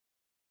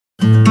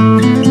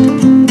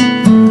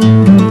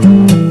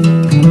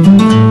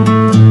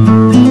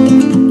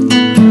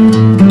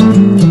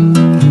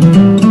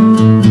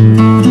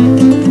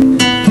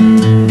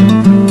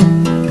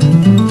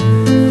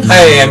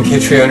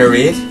Caitriona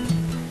read.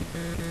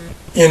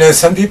 You know,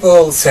 some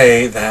people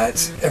say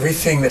that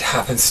everything that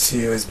happens to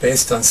you is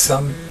based on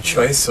some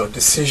choice or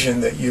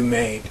decision that you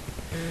made.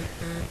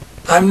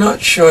 I'm not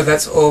sure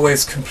that's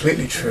always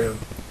completely true.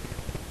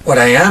 What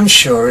I am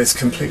sure is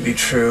completely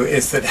true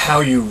is that how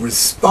you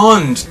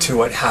respond to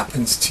what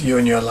happens to you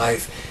in your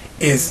life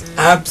is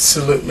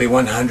absolutely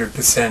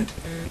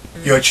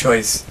 100% your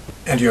choice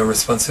and your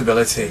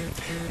responsibility.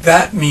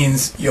 That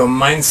means your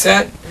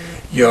mindset,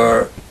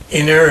 your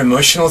inner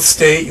emotional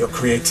state, your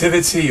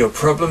creativity, your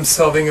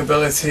problem-solving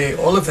ability,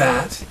 all of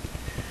that,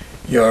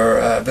 your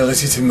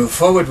ability to move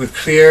forward with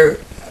clear,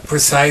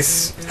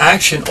 precise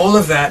action, all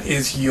of that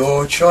is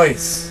your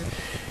choice.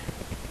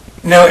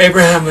 Now,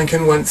 Abraham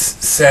Lincoln once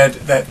said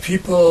that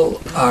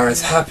people are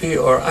as happy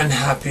or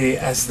unhappy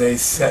as they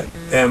set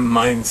their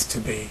minds to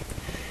be.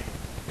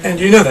 And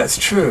you know that's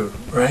true,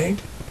 right?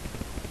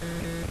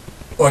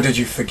 Or did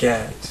you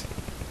forget?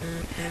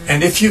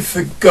 And if you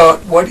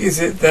forgot, what is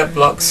it that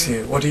blocks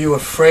you? What are you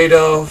afraid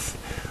of?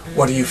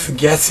 What are you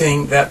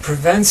forgetting that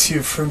prevents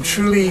you from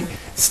truly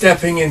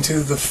stepping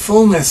into the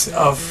fullness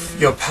of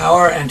your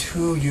power and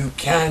who you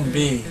can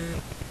be?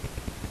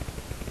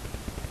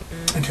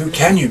 And who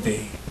can you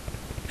be?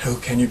 Who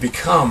can you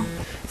become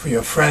for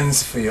your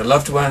friends, for your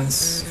loved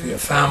ones, for your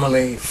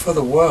family, for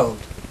the world?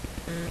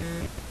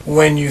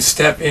 When you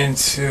step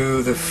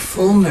into the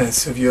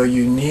fullness of your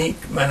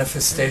unique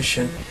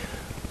manifestation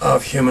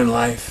of human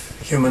life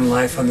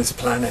on this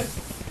planet,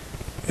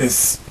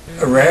 is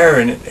a rare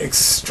and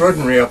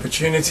extraordinary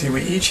opportunity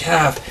we each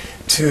have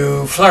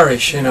to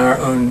flourish in our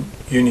own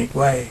unique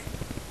way.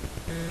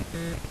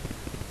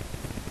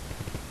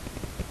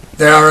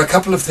 There are a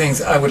couple of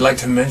things I would like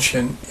to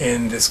mention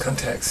in this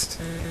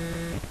context.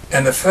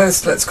 And the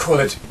first, let's call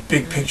it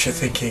big picture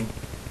thinking.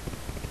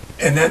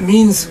 And that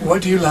means,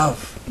 what do you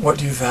love? What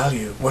do you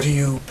value? What are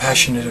you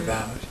passionate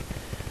about?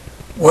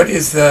 What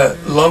is the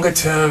longer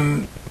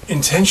term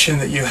intention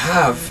that you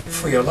have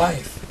for your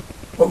life?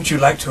 What would you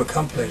like to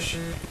accomplish?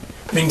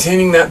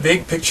 Maintaining that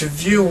big picture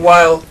view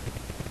while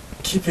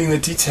keeping the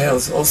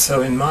details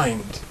also in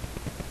mind.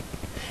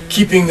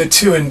 Keeping the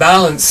two in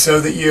balance so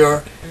that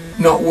you're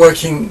not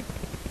working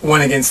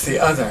one against the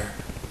other.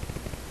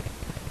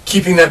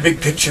 Keeping that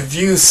big picture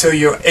view so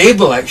you're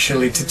able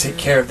actually to take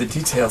care of the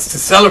details, to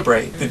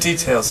celebrate the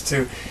details,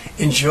 to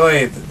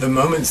enjoy the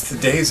moments, the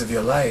days of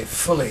your life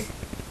fully.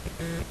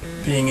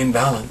 Being in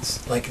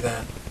balance like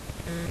that.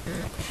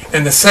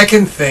 And the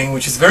second thing,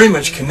 which is very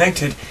much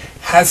connected,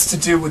 has to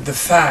do with the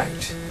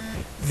fact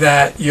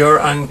that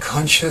your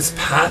unconscious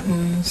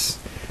patterns,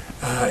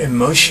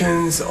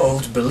 emotions,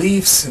 old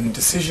beliefs and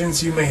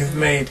decisions you may have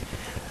made,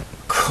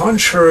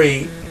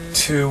 contrary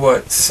to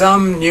what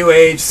some New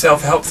Age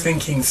self-help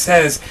thinking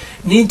says,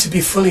 need to be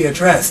fully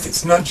addressed.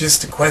 It's not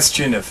just a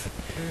question of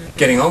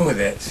getting on with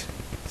it,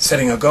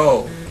 setting a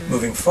goal,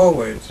 moving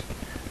forward.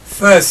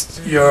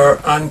 First, your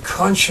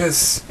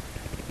unconscious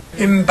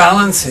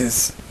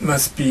imbalances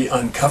must be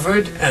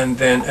uncovered and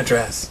then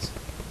addressed.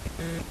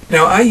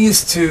 Now, I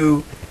used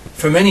to,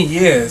 for many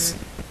years,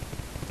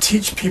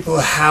 teach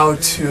people how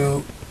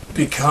to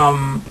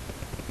become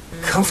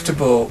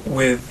comfortable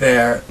with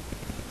their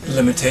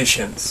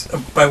limitations,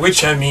 by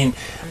which I mean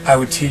I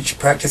would teach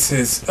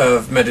practices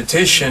of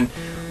meditation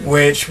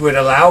which would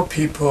allow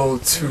people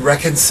to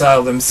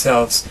reconcile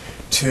themselves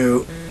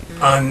to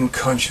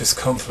unconscious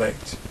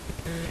conflict.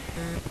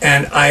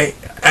 And I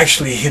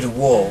actually hit a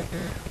wall,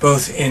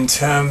 both in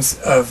terms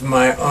of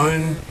my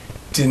own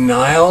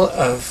denial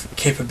of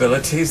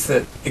capabilities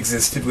that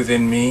existed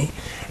within me,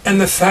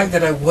 and the fact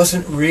that I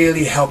wasn't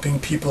really helping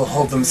people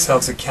hold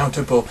themselves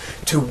accountable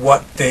to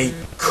what they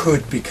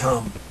could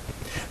become.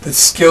 The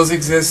skills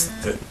exist,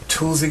 the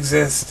tools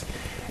exist,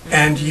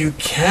 and you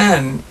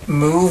can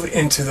move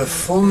into the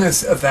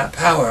fullness of that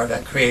power,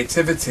 that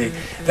creativity,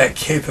 that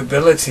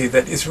capability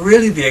that is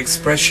really the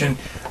expression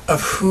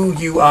of who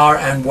you are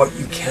and what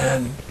you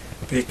can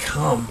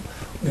become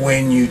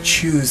when you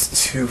choose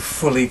to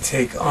fully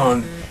take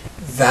on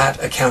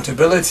that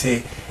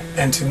accountability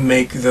and to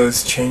make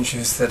those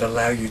changes that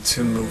allow you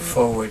to move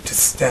forward, to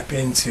step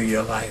into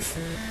your life,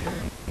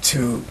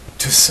 to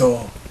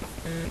soar.